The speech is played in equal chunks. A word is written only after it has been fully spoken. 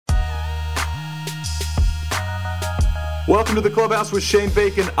Welcome to the Clubhouse with Shane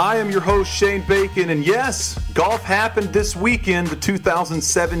Bacon. I am your host, Shane Bacon, and yes, golf happened this weekend. The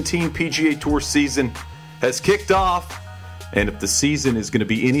 2017 PGA Tour season has kicked off, and if the season is going to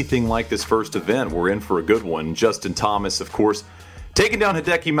be anything like this first event, we're in for a good one. Justin Thomas, of course, taking down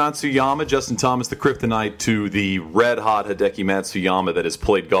Hideki Matsuyama. Justin Thomas, the kryptonite to the red-hot Hideki Matsuyama that has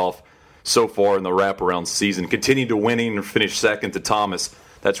played golf so far in the wraparound season. Continued to winning and finish second to Thomas.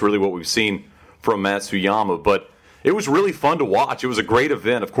 That's really what we've seen from Matsuyama, but it was really fun to watch. It was a great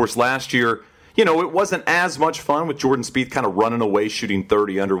event. Of course, last year, it wasn't as much fun with Jordan Spieth kind of running away, shooting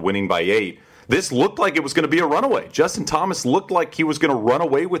 30 under, winning by 8. This looked like it was going to be a runaway. Justin Thomas looked like he was going to run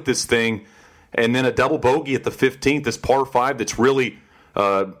away with this thing, and then a double bogey at the 15th, this par 5 that's really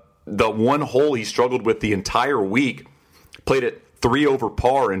the one hole he struggled with the entire week. Played it 3 over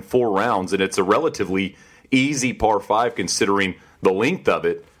par in 4 rounds, and it's a relatively easy par 5 considering the length of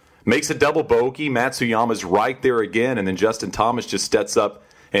it. Makes a double bogey. Matsuyama's right there again, and then Justin Thomas just steps up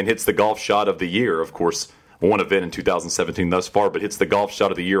and hits the golf shot of the year. Of course, one event in 2017 thus far, but hits the golf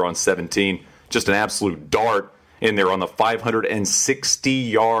shot of the year on 17. Just an absolute dart in there on the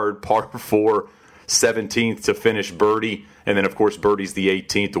 560-yard par 4 17th to finish birdie. And then, of course, birdie's the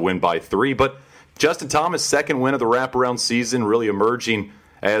 18th to win by 3. But Justin Thomas, second win of the wraparound season, really emerging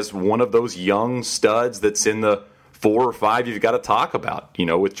as one of those young studs that's in the 4 or 5 you've got to talk about,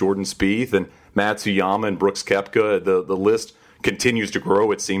 with Jordan Spieth and Matsuyama and Brooks Koepka. The list continues to grow,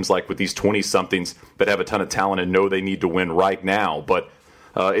 it seems like, with these 20-somethings that have a ton of talent and know they need to win right now. But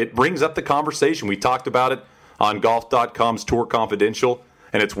it brings up the conversation. We talked about it on Golf.com's Tour Confidential,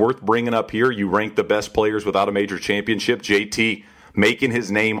 and it's worth bringing up here. You rank the best players without a major championship. JT making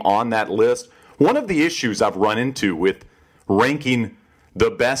his name on that list. One of the issues I've run into with ranking the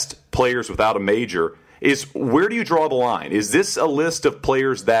best players without a major is, where do you draw the line? Is this a list of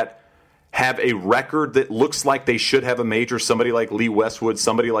players that have a record that looks like they should have a major, somebody like Lee Westwood,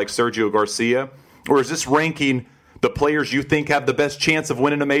 somebody like Sergio Garcia? Or is this ranking the players you think have the best chance of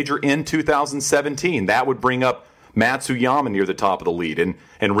winning a major in 2017? That would bring up Matsuyama near the top of the lead, and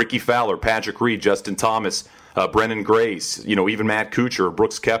Ricky Fowler, Patrick Reed, Justin Thomas, Brennan Grace, even Matt Kuchar,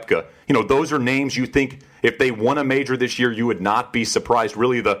 Brooks Koepka. Those are names you think, if they won a major this year, you would not be surprised.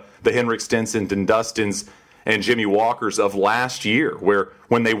 Really, the Henrik Stenson and Dustins and Jimmy Walkers of last year, where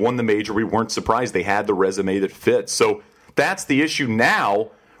when they won the major, we weren't surprised. They had the resume that fits. So that's the issue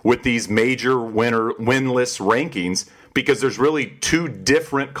now with these major winless rankings, because there's really 2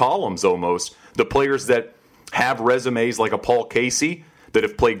 different columns almost. The players that have resumes like a Paul Casey, that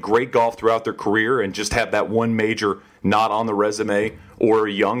have played great golf throughout their career and just have that one major not on the resume, or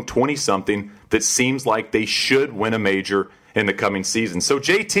a young 20-something that seems like they should win a major in the coming season. So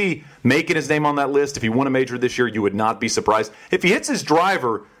JT making his name on that list. If he won a major this year, you would not be surprised. If he hits his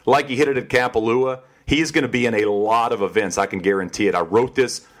driver like he hit it at Kapalua, he is going to be in a lot of events. I can guarantee it. I wrote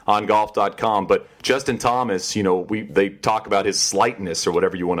this on Golf.com, but Justin Thomas, they talk about his slightness or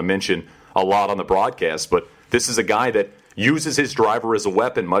whatever you want to mention a lot on the broadcast, but this is a guy that uses his driver as a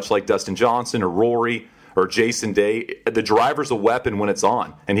weapon, much like Dustin Johnson or Rory or Jason Day. The driver's a weapon when it's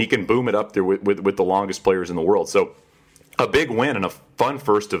on, and he can boom it up there with the longest players in the world. So a big win and a fun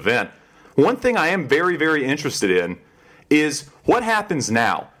first event. One thing I am very, very interested in is what happens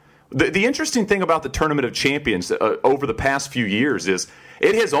now. The interesting thing about the Tournament of Champions over the past few years is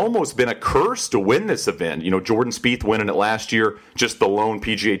it has almost been a curse to win this event. Jordan Spieth winning it last year, just the lone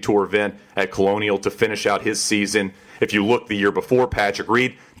PGA Tour event at Colonial to finish out his season. If you look the year before, Patrick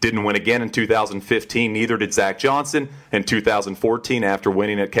Reed didn't win again in 2015. Neither did Zach Johnson in 2014 after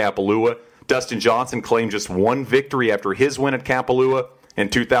winning at Kapalua. Dustin Johnson claimed just one victory after his win at Kapalua in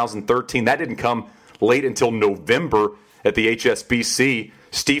 2013. That didn't come late until November at the HSBC.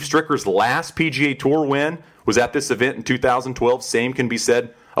 Steve Stricker's last PGA Tour win was at this event in 2012. Same can be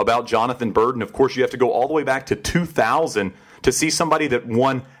said about Jonathan Burden. Of course, you have to go all the way back to 2000 to see somebody that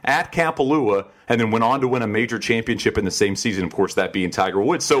won at Kapalua and then went on to win a major championship in the same season, of course, that being Tiger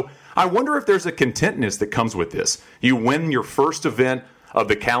Woods. So I wonder if there's a contentness that comes with this. You win your first event of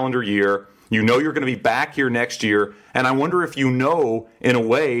the calendar year. You know you're going to be back here next year. And I wonder if in a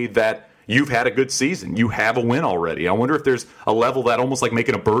way, that you've had a good season. You have a win already. I wonder if there's a level that almost like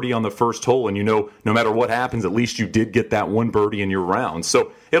making a birdie on the first hole, and no matter what happens, at least you did get that one birdie in your round.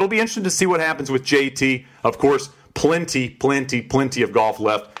 So it'll be interesting to see what happens with JT. Of course, plenty of golf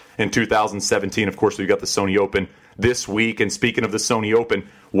left in 2017. Of course, we've got the Sony Open this week. And speaking of the Sony Open,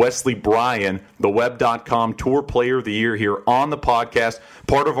 Wesley Bryan, the Web.com Tour Player of the Year, here on the podcast,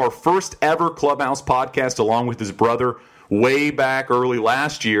 part of our first ever Clubhouse podcast, along with his brother, way back early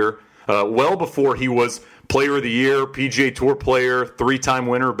last year. Well before he was Player of the Year, PGA Tour player, 3-time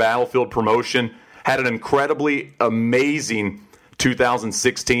winner, Battlefield promotion. had an incredibly amazing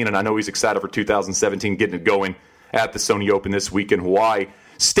 2016, and I know he's excited for 2017, getting it going at the Sony Open this week in Hawaii.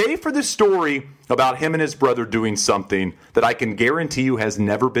 Stay for the story about him and his brother doing something that I can guarantee you has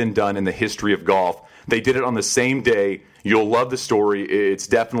never been done in the history of golf. They did it on the same day. You'll love the story. It's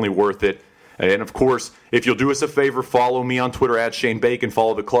definitely worth it. And, of course, if you'll do us a favor, follow me on Twitter at Shane Bacon.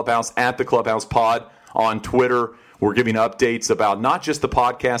 Follow the Clubhouse at the Clubhouse Pod on Twitter. We're giving updates about not just the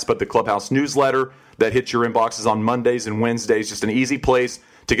podcast, but the Clubhouse newsletter that hits your inboxes on Mondays and Wednesdays. Just an easy place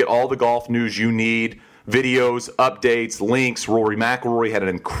to get all the golf news you need, videos, updates, links. Rory McIlroy had an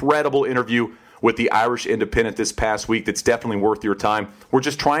incredible interview with the Irish Independent this past week that's definitely worth your time. We're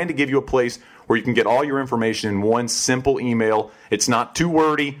just trying to give you a place where you can get all your information in one simple email. It's not too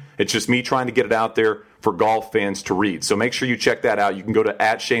wordy. It's just me trying to get it out there for golf fans to read. So make sure you check that out. You can go to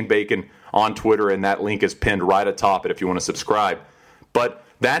 @ShaneBacon on Twitter, and that link is pinned right atop it if you want to subscribe. But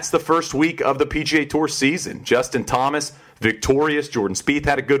that's the first week of the PGA Tour season. Justin Thomas, victorious. Jordan Spieth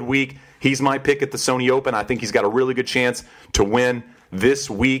had a good week. He's my pick at the Sony Open. I think he's got a really good chance to win this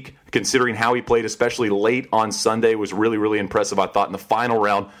week, considering how he played, especially late on Sunday, was really, really impressive. I thought in the final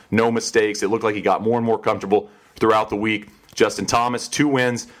round, no mistakes. It looked like he got more and more comfortable throughout the week. Justin Thomas, 2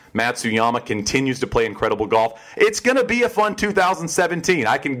 wins. Matsuyama continues to play incredible golf. It's going to be a fun 2017.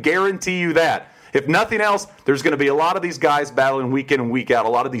 I can guarantee you that. If nothing else, there's going to be a lot of these guys battling week in and week out, a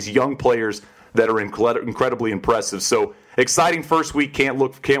lot of these young players that are incredibly impressive. So exciting first week. Can't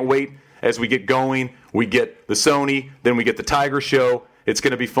wait as we get going. We get the Sony, then we get the Tiger Show. It's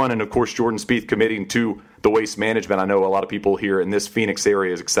going to be fun. And, of course, Jordan Spieth committing to the Waste Management. I know a lot of people here in this Phoenix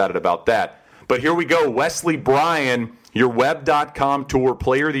area is excited about that. But here we go. Wesley Bryan, your Web.com Tour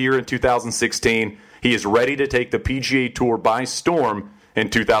Player of the Year in 2016. He is ready to take the PGA Tour by storm in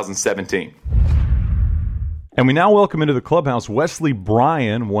 2017. And we now welcome into the Clubhouse Wesley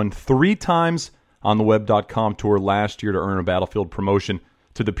Bryan. Won 3 times on the Web.com Tour last year to earn a Battlefield promotion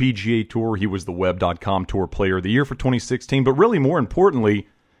to the PGA Tour. He was the Web.com Tour Player of the Year for 2016. But really, more importantly,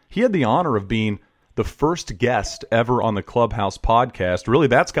 he had the honor of being the first guest ever on the Clubhouse podcast. Really,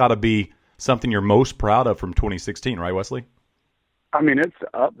 that's got to be something you're most proud of from 2016, right, Wesley? I mean, it's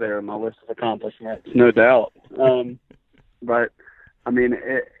up there on my list of accomplishments, no doubt. But, I mean,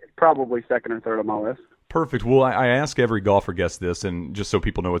 it's probably second or third on my list. Perfect. Well, I ask every golfer guest this, and just so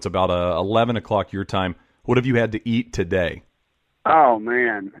people know, it's about 11 o'clock your time. What have you had to eat today? Oh,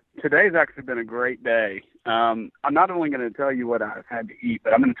 man. Today's actually been a great day. I'm not only going to tell you what I've had to eat,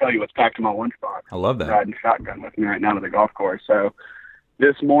 but I'm going to tell you what's packed in my lunchbox. I love that. Riding shotgun with me right now to the golf course. So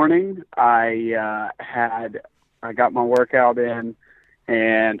this morning I got my workout in,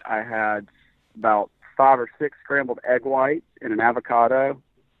 and I had about 5 or 6 scrambled egg whites and an avocado.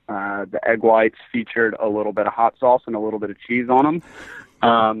 The egg whites featured a little bit of hot sauce and a little bit of cheese on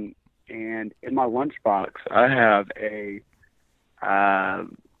them. And in my lunchbox, I have a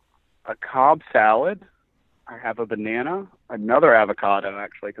Cobb salad. I have a banana, another avocado,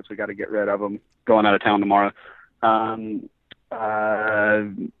 actually, because we got to get rid of them going out of town tomorrow.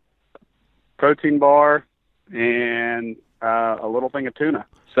 Protein bar, and a little thing of tuna.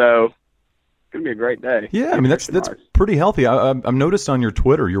 So it's going to be a great day. Yeah, I mean, that's pretty healthy. I've noticed on your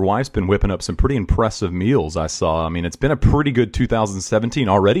Twitter, your wife's been whipping up some pretty impressive meals I saw. I mean, it's been a pretty good 2017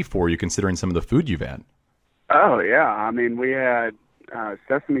 already for you, considering some of the food you've had. Oh, yeah. I mean, we had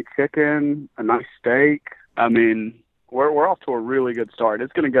sesame chicken, a nice steak. I mean, we're off to a really good start.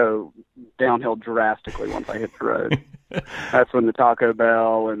 It's going to go downhill drastically once I hit the road. That's when the Taco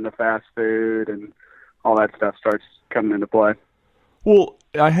Bell and the fast food and all that stuff starts coming into play. Well,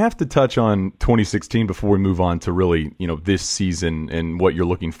 I have to touch on 2016 before we move on to really, this season and what you're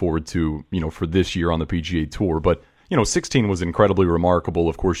looking forward to, for this year on the PGA Tour. But, 16 was incredibly remarkable.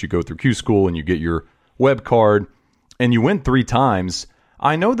 Of course, you go through Q School and you get your web card and you win 3 times.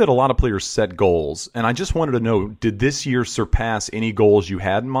 I know that a lot of players set goals, and I just wanted to know, did this year surpass any goals you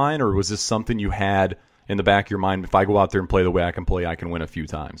had in mind, or was this something you had in the back of your mind? If I go out there and play the way I can play, I can win a few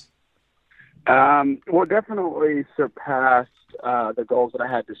times. Well, definitely surpassed the goals that I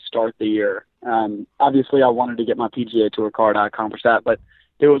had to start the year. Obviously, I wanted to get my PGA Tour card. I accomplished that, but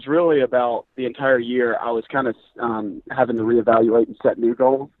it was really about the entire year. I was kind of having to reevaluate and set new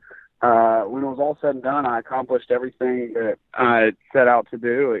goals. When it was all said and done, I accomplished everything that I set out to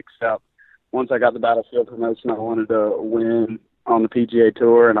do, except once I got the Battlefield promotion, I wanted to win on the PGA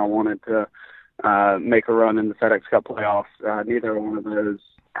Tour, and I wanted to make a run in the FedEx Cup playoffs. Neither one of those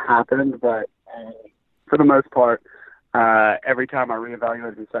happened, but for the most part, every time I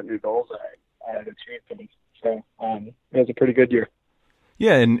reevaluated and set new goals, I had achieved them. So it was a pretty good year.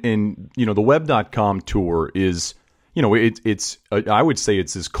 Yeah, and the Web.com Tour is I would say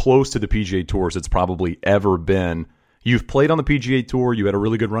it's as close to the PGA Tour as it's probably ever been. You've played on the PGA Tour. You had a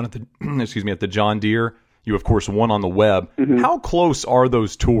really good run at the at the John Deere. You, of course, won on the web. Mm-hmm. How close are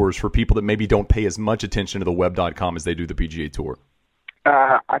those tours for people that maybe don't pay as much attention to the web.com as they do the PGA Tour?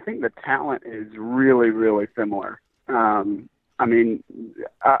 I think the talent is really, really similar. I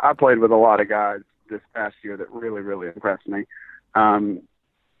played with a lot of guys this past year that really, really impressed me.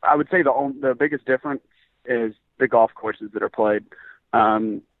 I would say the biggest difference is the golf courses that are played.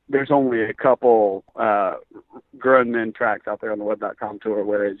 There's only a couple grown men tracks out there on the web.com tour,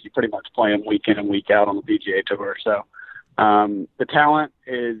 whereas you pretty much play them week in and week out on the PGA Tour. So the talent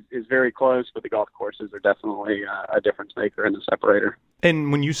is very close, but the golf courses are definitely a difference maker and a separator.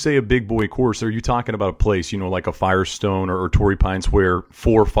 And when you say a big boy course, are you talking about a place, like a Firestone or Torrey Pines where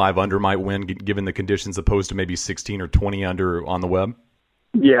 4 or 5 under might win given the conditions opposed to maybe 16 or 20 under on the web?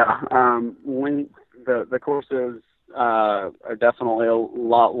 Yeah. When the courses are definitely a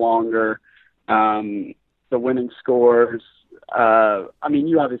lot longer. The winning scores,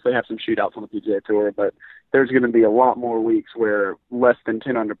 you obviously have some shootouts on the PGA Tour, but there's going to be a lot more weeks where less than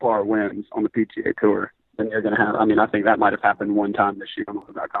 10 under par wins on the PGA Tour than you're going to have. I think that might have happened one time this year on the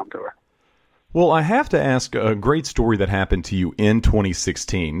web.com tour. Well, I have to ask a great story that happened to you in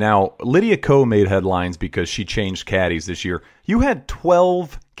 2016. Now, Lydia Ko made headlines because she changed caddies this year. You had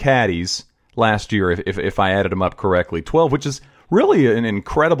 12 caddies last year, if I added them up correctly. 12, which is really an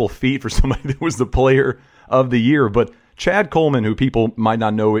incredible feat for somebody that was the player of the year. But Chad Coleman, who people might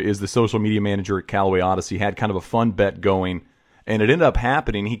not know is the social media manager at Callaway Odyssey, had kind of a fun bet going, and it ended up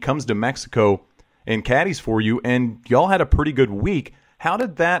happening. He comes to Mexico and caddies for you, and y'all had a pretty good week. How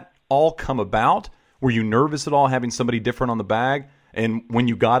did that all come about? Were you nervous at all having somebody different on the bag? And when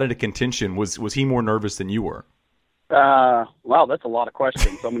you got into contention, was he more nervous than you were? Wow, that's a lot of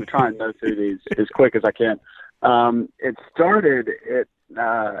questions. So I'm going to try and go through these as quick as I can. It started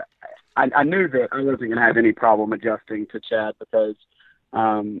I knew that I wasn't going to have any problem adjusting to Chad because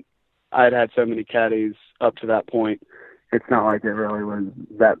I had so many caddies up to that point. It's not like it really was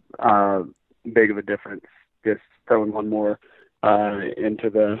that big of a difference, just throwing one more into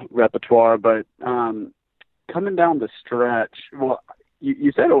the repertoire. But coming down the stretch, well,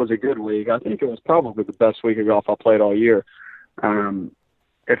 you said it was a good week. I think it was probably the best week of golf I played all year.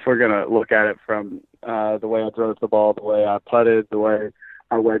 If we're going to look at it from the way I drove the ball, the way I putted, the way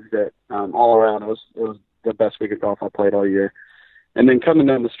I wedged it, all around, it was the best week of golf I played all year. And then coming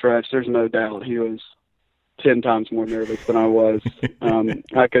down the stretch, there's no doubt he was 10 times more nervous than I was.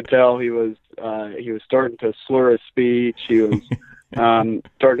 I could tell he was starting to slur his speech. He was starting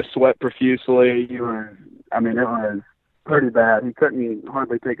to sweat profusely. It was pretty bad. He couldn't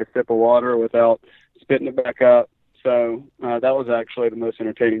hardly take a sip of water without spitting it back up. So that was actually the most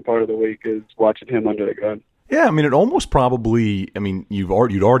entertaining part of the week, is watching him under the gun. Yeah, it almost probably, you'd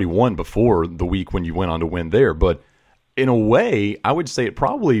already won before the week when you went on to win there, but in a way, I would say it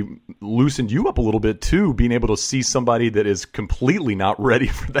probably loosened you up a little bit too, being able to see somebody that is completely not ready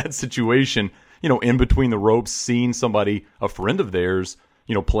for that situation, in between the ropes, seeing somebody, a friend of theirs,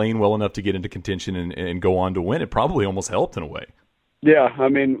 playing well enough to get into contention and go on to win. It probably almost helped in a way. Yeah,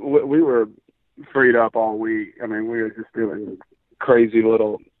 we were freed up all week. We were just doing crazy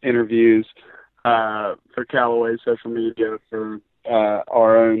little interviews for Callaway social media, for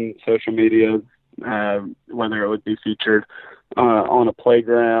our own social media, whether it would be featured on a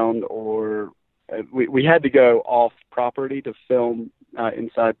playground or we had to go off property to film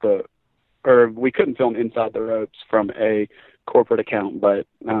we couldn't film inside the ropes from a corporate account, but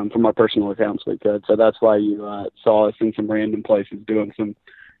from our personal accounts we could. So that's why you saw us in some random places doing some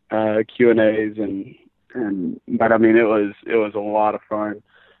Q&As but it was a lot of fun.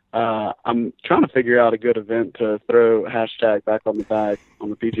 I'm trying to figure out a good event to throw hashtag back on the bag on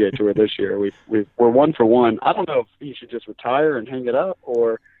the PGA Tour this year. We're 1 for 1. I don't know if he should just retire and hang it up,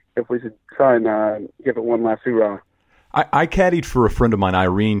 or if we should try and give it one last hoorah. I caddied for a friend of mine,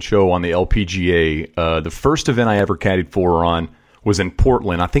 Irene Cho, on the LPGA. The first event I ever caddied for her on was in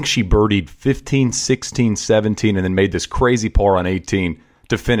Portland. I think she birdied 15, 16, 17, and then made this crazy par on 18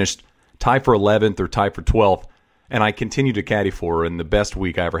 to finish tie for 11th or tie for 12th. And I continued to caddy for her, and the best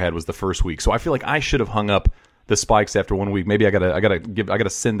week I ever had was the first week. So I feel like I should have hung up the spikes after 1 week. Maybe I gotta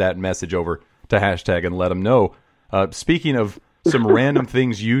send that message over to hashtag and let them know. Speaking of some random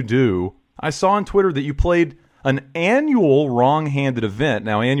things you do, I saw on Twitter that you played an annual wrong-handed event.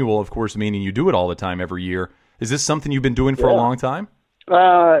 Now, annual, of course, meaning you do it all the time every year. Is this something you've been doing for a long time?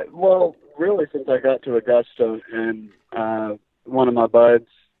 Well, really since I got to Augusta, and one of my buds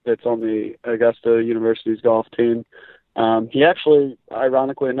that's on the Augusta University's golf team, he actually,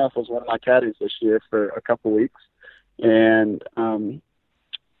 ironically enough, was one of my caddies this year for a couple weeks. and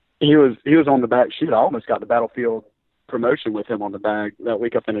he was on the back. Shoot, I almost got the Battlefield promotion with him on the bag. That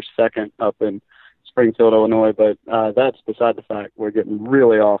week I finished second up in Springfield, Illinois, but that's beside the fact. We're getting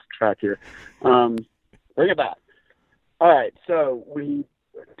really off track here. Bring it back. All right, so we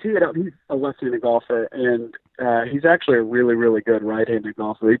tee it up. He's a left-handed golfer, and he's actually a really, really good right-handed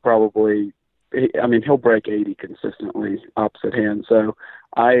golfer. He'll break 80 consistently opposite hand. So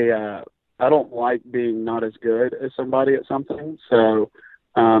I don't like being not as good as somebody at something. So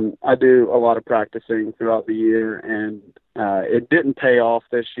I do a lot of practicing throughout the year, and it didn't pay off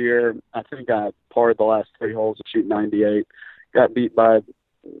this year. I think I parred the last 3 holes to shoot 98. Got beat by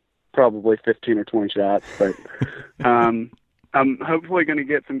probably 15 or 20 shots, but I'm hopefully going to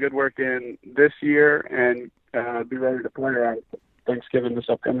get some good work in this year and be ready to play around Thanksgiving this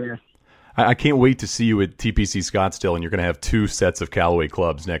upcoming year. I can't wait to see you at TPC Scottsdale, and you're going to have 2 sets of Callaway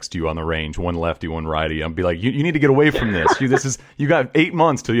clubs next to you on the range, one lefty, one righty. I'll be like, you need to get away from this. You got 8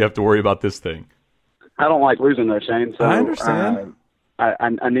 months till you have to worry about this thing. I don't like losing though, Shane. So I understand.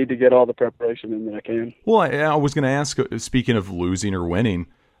 I need to get all the preparation in that I can. Well, I was going to ask, speaking of losing or winning,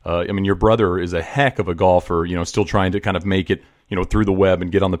 your brother is a heck of a golfer, still trying to kind of make it, through the web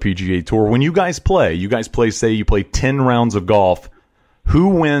and get on the PGA Tour. When you guys play, say you play 10 rounds of golf, who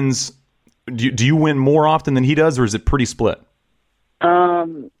wins? Do you win more often than he does, or is it pretty split?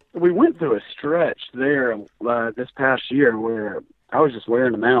 We went through a stretch there this past year where I was just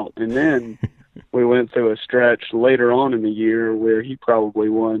wearing him out. And then we went through a stretch later on in the year where he probably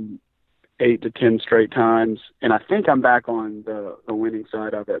won 8 to 10 straight times. And I think I'm back on the winning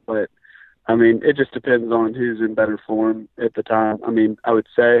side of it. But, it just depends on who's in better form at the time. I would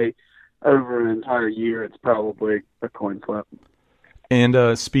say over an entire year, it's probably a coin flip.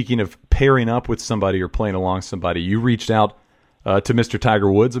 And speaking of pairing up with somebody or playing along somebody, you reached out to Mr. Tiger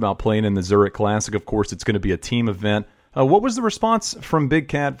Woods about playing in the Zurich Classic. Of course, it's going to be a team event. What was the response from Big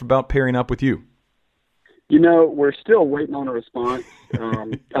Cat about pairing up with you? We're still waiting on a response.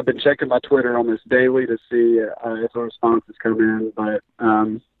 I've been checking my Twitter almost daily to see if a response has come in. But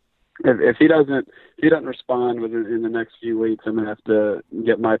if he doesn't respond in the next few weeks, I'm going to have to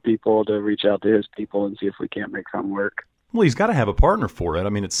get my people to reach out to his people and see if we can't make something work. Well, he's got to have a partner for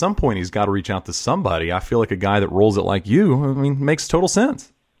it. At some point, he's got to reach out to somebody. I feel like a guy that rolls it like you, makes total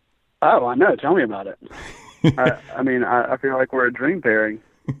sense. Oh, I know. Tell me about it. I feel like we're a dream pairing.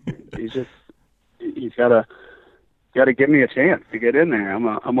 He's got to give me a chance to get in there. I'm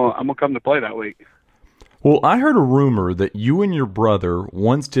gonna come to play that week. Well, I heard a rumor that you and your brother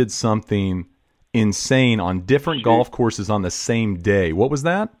once did something insane on different golf courses on the same day. What was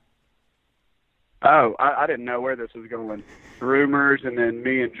that? Oh, I didn't know where this was going. Rumors, and then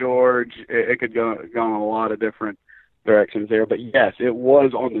me and George, it could go in a lot of different directions there. But yes, it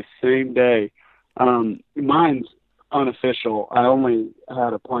was on the same day. Mine's unofficial. I only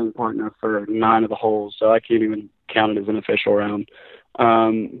had a playing partner for 9 of the holes, so I can't even count it as an official round.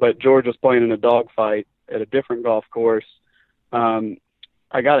 But George was playing in a dogfight at a different golf course.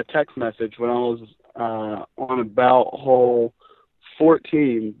 I got a text message when I was on about hole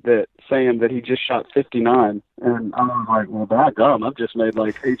 14 saying that he just shot 59, and I was like, well, dadgum, I've just made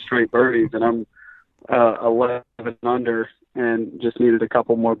like 8 straight birdies, and I'm 11 under, and just needed a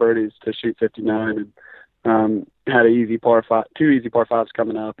couple more birdies to shoot 59, and had two easy par 5s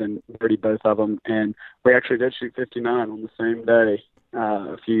coming up, and birdied both of them, and we actually did shoot 59 on the same day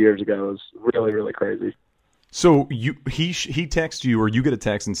a few years ago. It was really, really crazy. So he texts you, or you get a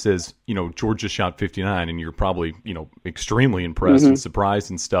text and says, George just shot 59, and you're probably, extremely impressed and surprised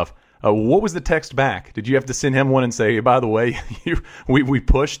and stuff. What was the text back? Did you have to send him one and say, hey, by the way, we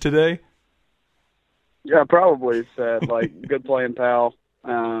pushed today? Yeah, probably said, good playing, pal.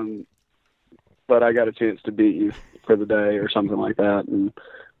 But I got a chance to beat you for the day or something like that, and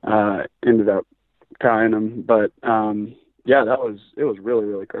ended up tying him. But, it was really,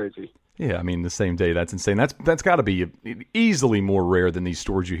 really crazy. Yeah, the same day. That's insane. That's got to be easily more rare than these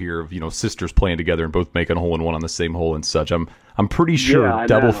stories you hear of, sisters playing together and both making a hole-in-one on the same hole and such. I'm pretty sure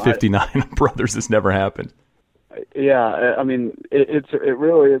double 59 brothers has never happened. Yeah, it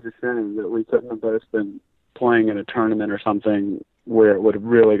really is a shame that we couldn't have both been playing in a tournament or something where it would have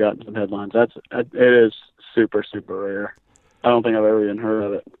really gotten some headlines. It is super, super rare. I don't think I've ever even heard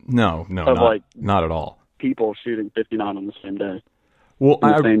of it. No, not at all. People shooting 59 on the same day. Well,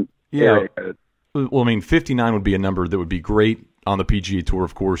 59 would be a number that would be great on the PGA Tour,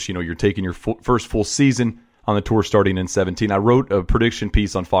 of course. You're taking your first full season on the tour starting in 17. I wrote a prediction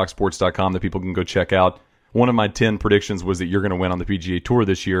piece on foxsports.com that people can go check out. One of my 10 predictions was that you're going to win on the PGA Tour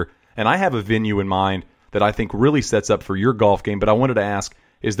this year, and I have a venue in mind that I think really sets up for your golf game, but I wanted to ask,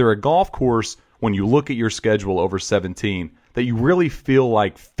 is there a golf course when you look at your schedule over 17 that you really feel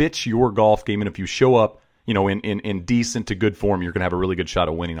like fits your golf game, and if you show up, in decent to good form, you're going to have a really good shot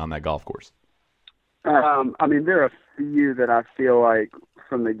at winning on that golf course? I mean, there are a few that I feel like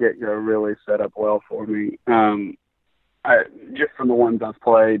from the get-go really set up well for me. Just from the ones I've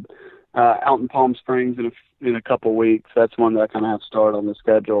played, out in Palm Springs in a couple weeks, that's one that I kind of have started on the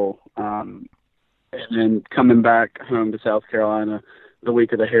schedule. And then coming back home to South Carolina the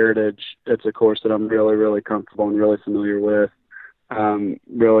week of the Heritage, it's a course that I'm really, really comfortable and really familiar with.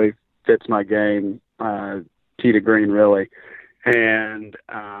 Really fits my game, tee to green, really. And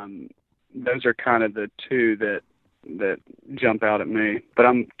those are kind of the two that jump out at me. But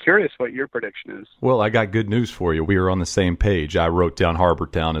I'm curious what your prediction is. Well, I got good news for you. We are on the same page. I wrote down Harbor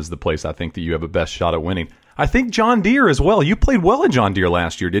Town as the place I think that you have a best shot at winning. I think John Deere as well. You played well at John Deere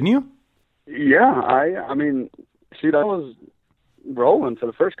last year, didn't you? Yeah, I mean, shoot, I was rolling for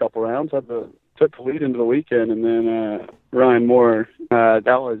the first couple rounds. I took the lead into the weekend, and then Ryan Moore, I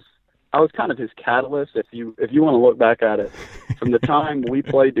was kind of his catalyst. If you want to look back at it, from the time we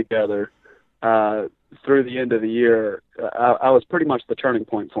played together through the end of the year, I was pretty much the turning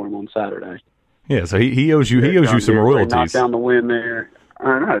point for him on Saturday. Yeah, so he owes you some royalties. Knocked down the win there. I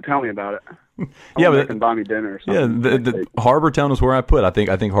don't know. Tell me about it. Yeah, but can buy me dinner or something. Yeah, the Harbor Town is where I put. I think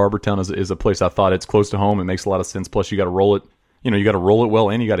Harbor Town is a place I thought it's close to home. It makes a lot of sense. Plus, you got to roll it. You got to roll it well,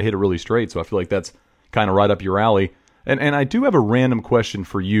 and you got to hit it really straight. So I feel like that's kind of right up your alley. And I do have a random question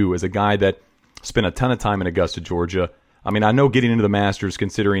for you as a guy that spent a ton of time in Augusta, Georgia. I mean, I know getting into the Masters,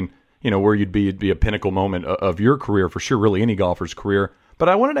 considering where you'd be, it'd be a pinnacle moment of your career for sure, really any golfer's career. But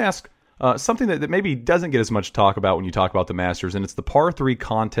I wanted to ask something that maybe doesn't get as much talk about when you talk about the Masters, and it's the par 3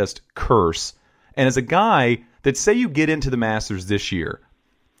 contest curse. And as a guy that, say you get into the Masters this year,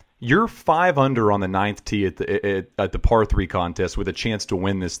 you're 5 under on the 9th tee at the par 3 contest with a chance to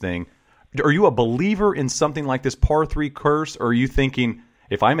win this thing. Are you a believer in something like this par 3 curse, or are you thinking,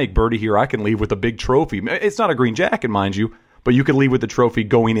 if I make birdie here, I can leave with a big trophy? It's not a green jacket, mind you, but you can leave with the trophy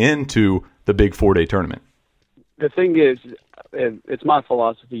going into the big 4-day tournament. The thing is, it's my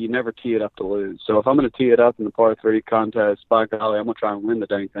philosophy, you never tee it up to lose. So if I'm going to tee it up in the par 3 contest, by golly, I'm going to try and win the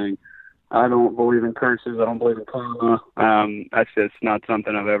dang thing. I don't believe in curses. I don't believe in karma. That's just not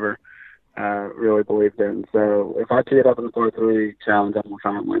something I've ever really believed in. So if I tee it up in the par 3 challenge, I'm going to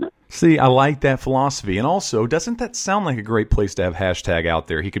try and win it. See, I like that philosophy. And also, doesn't that sound like a great place to have hashtag out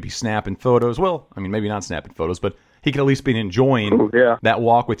there? He could be snapping photos. Well, I mean, maybe not snapping photos, but he could at least be enjoying that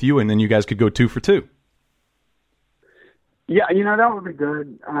walk with you, and then you guys could go 2 for 2. Yeah, that would be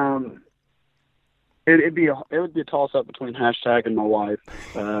good. It would be a toss-up between hashtag and my wife.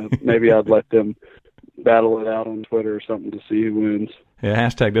 Maybe I'd let them battle it out on Twitter or something to see who wins. Yeah,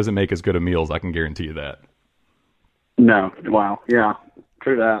 hashtag doesn't make as good of meals, I can guarantee you that. No, wow, yeah,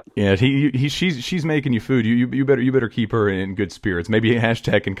 true that. Yeah, she's making you food. You better keep her in good spirits. Maybe a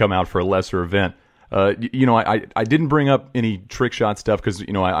hashtag can come out for a lesser event. I didn't bring up any trick shot stuff because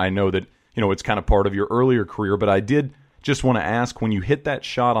I know that it's kind of part of your earlier career, but I did just want to ask, when you hit that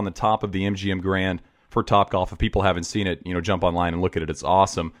shot on the top of the MGM Grand for Topgolf, if people haven't seen it, jump online and look at it. It's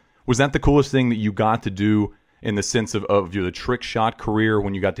awesome. Was that the coolest thing that you got to do in the sense of the trick shot career,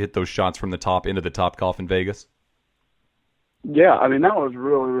 when you got to hit those shots from the top into the Topgolf in Vegas? Yeah, I mean, that was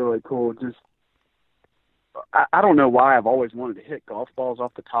really, really cool. Just, I don't know why I've always wanted to hit golf balls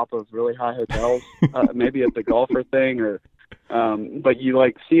off the top of really high hotels. Maybe it's a golfer thing, but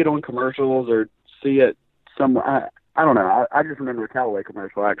you see it on commercials or see it somewhere. I don't know. I just remember a Callaway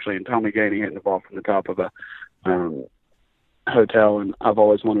commercial, actually, and Tommy Gainey hitting the ball from the top of a hotel, and I've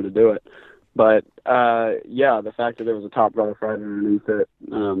always wanted to do it. But, the fact that there was a Topgolf right underneath it,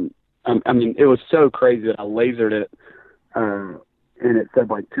 I mean, it was so crazy that I lasered it, and it said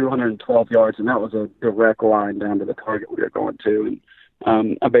 212 yards, and that was a direct line down to the target we were going to.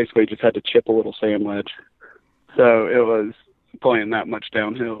 And I basically just had to chip a little sand wedge. So it was playing that much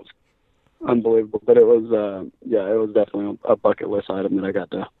downhill. Unbelievable, but it was definitely a bucket list item that I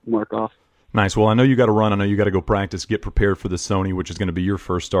got to mark off. Nice. Well, I know you got to run. I know you got to go practice, get prepared for the Sony, which is going to be your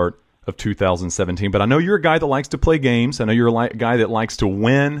first start of 2017. But I know you're a guy that likes to play games. I know you're a guy that likes to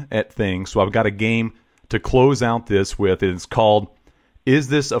win at things. So I've got a game to close out this with. It's called, is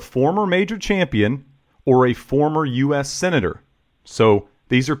this a former major champion or a former U.S. senator? So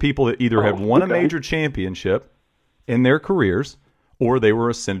these are people that either have won a major championship in their careers, or they were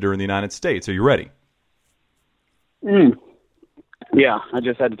a senator in the United States. Are you ready? Yeah, I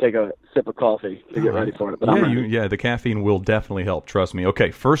just had to take a sip of coffee to get ready for it. But I'm ready. The caffeine will definitely help. Trust me. Okay,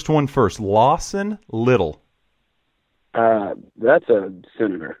 first one first. Lawson Little. That's a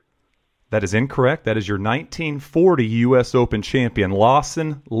senator. That is incorrect. That is your 1940 U.S. Open champion,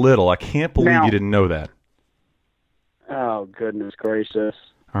 Lawson Little. I can't believe you didn't know that. Oh, goodness gracious.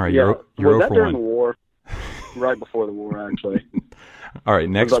 All right, yeah. you're was 0 that for during 1. the war? Right before the war, actually. All right,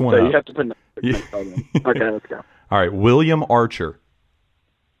 next one up. You have to put Okay, let's go. All right, William Archer.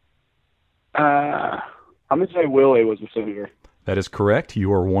 I'm going to say Willie was the senator. That is correct.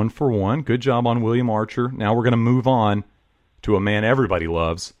 You are 1 for 1. Good job on William Archer. Now we're going to move on to a man everybody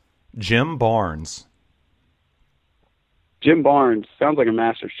loves, Jim Barnes. Jim Barnes sounds like a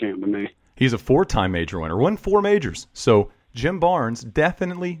Masters champ to me. He's a 4-time major winner, won 4 majors. So Jim Barnes,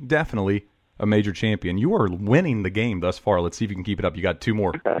 definitely a major champion. You are winning the game thus far. Let's see if you can keep it up. You got 2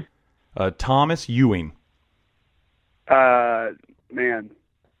 more. Okay. Thomas Ewing. Man,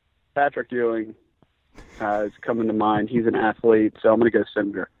 Patrick Ewing is coming to mind. He's an athlete, so I'm going to go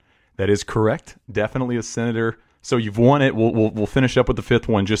senator. That is correct. Definitely a senator. So you've won it. We'll finish up with the 5th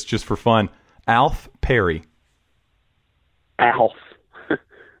one just for fun. Alf Perry. Alf.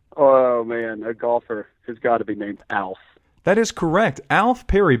 Oh, man, a golfer has got to be named Alf. That is correct. Alf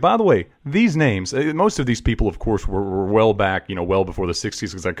Perry. By the way, these names, most of these people, of course, were well back, well before the 60s,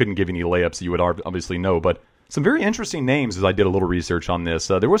 because I couldn't give any layups that you would obviously know. But some very interesting names as I did a little research on this.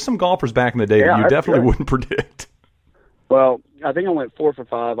 There were some golfers back in the day that you definitely wouldn't predict. Well, I think I went 4 for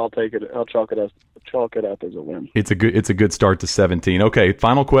 5. I'll take it. I'll chalk it up as a win. It's a good start to 17. Okay,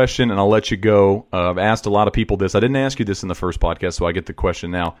 final question, and I'll let you go. I've asked a lot of people this. I didn't ask you this in the first podcast, so I get the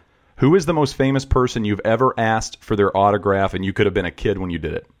question now. Who is the most famous person you've ever asked for their autograph, and you could have been a kid when you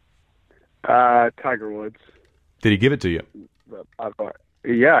did it? Tiger Woods. Did he give it to you?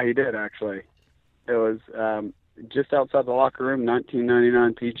 Yeah, he did, actually. It was just outside the locker room,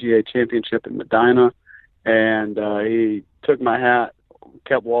 1999 PGA Championship in Medina, and he took my hat,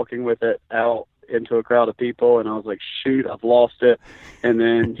 kept walking with it out into a crowd of people, and I was like, shoot, I've lost it. And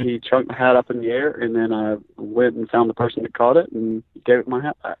then he chunked my hat up in the air, and then I went and found the person that caught it and gave it my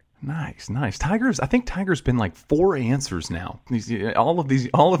hat back. Nice. I think Tiger's been like 4 answers now. All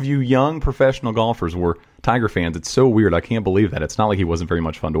of you young professional golfers were Tiger fans. It's so weird. I can't believe that. It's not like he wasn't very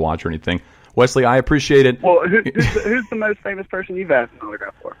much fun to watch or anything. Wesley, I appreciate it. Well, who's the most famous person you've asked an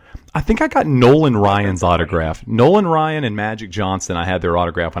autograph for? I think I got Nolan Ryan's autograph. Nolan Ryan and Magic Johnson, I had their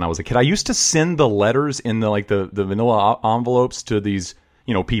autograph when I was a kid. I used to send the letters in the vanilla envelopes to these,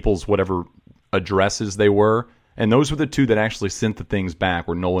 people's whatever addresses they were. And those were the 2 that actually sent the things back,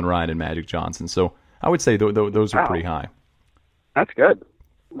 were Nolan Ryan and Magic Johnson. So I would say those are pretty high. That's good.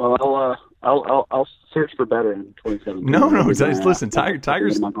 Well, I'll search for better in 2017. No. Listen,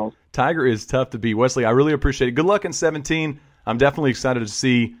 Tiger is tough to beat. Wesley, I really appreciate it. Good luck in 17. I'm definitely excited to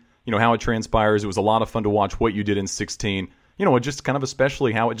see how it transpires. It was a lot of fun to watch what you did in 16. Just kind of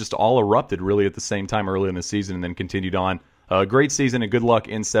especially how it just all erupted really at the same time early in the season and then continued on. Great season and good luck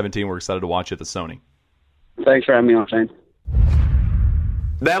in 17. We're excited to watch you at the Sony. Thanks for having me on, Shane.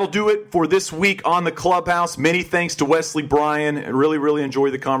 That'll do it for this week on the Clubhouse. Many thanks to Wesley Bryan. Really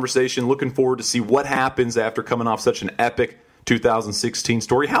enjoyed the conversation. Looking forward to see what happens after coming off such an epic 2016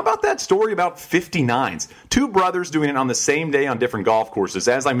 story. How about that story about 59s? 2 brothers doing it on the same day on different golf courses.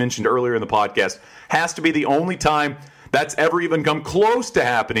 As I mentioned earlier in the podcast, has to be the only time that's ever even come close to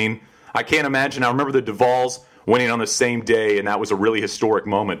happening. I can't imagine. I remember the Duvals winning on the same day, and that was a really historic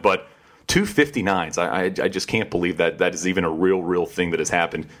moment. But 2 59s. I just can't believe that is even a real thing that has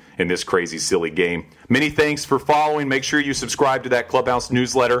happened in this crazy, silly game. Many thanks for following. Make sure you subscribe to that Clubhouse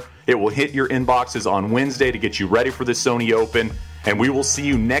newsletter. It will hit your inboxes on Wednesday to get you ready for the Sony Open. And we will see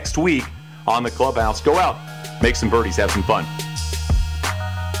you next week on the Clubhouse. Go out, make some birdies, have some fun.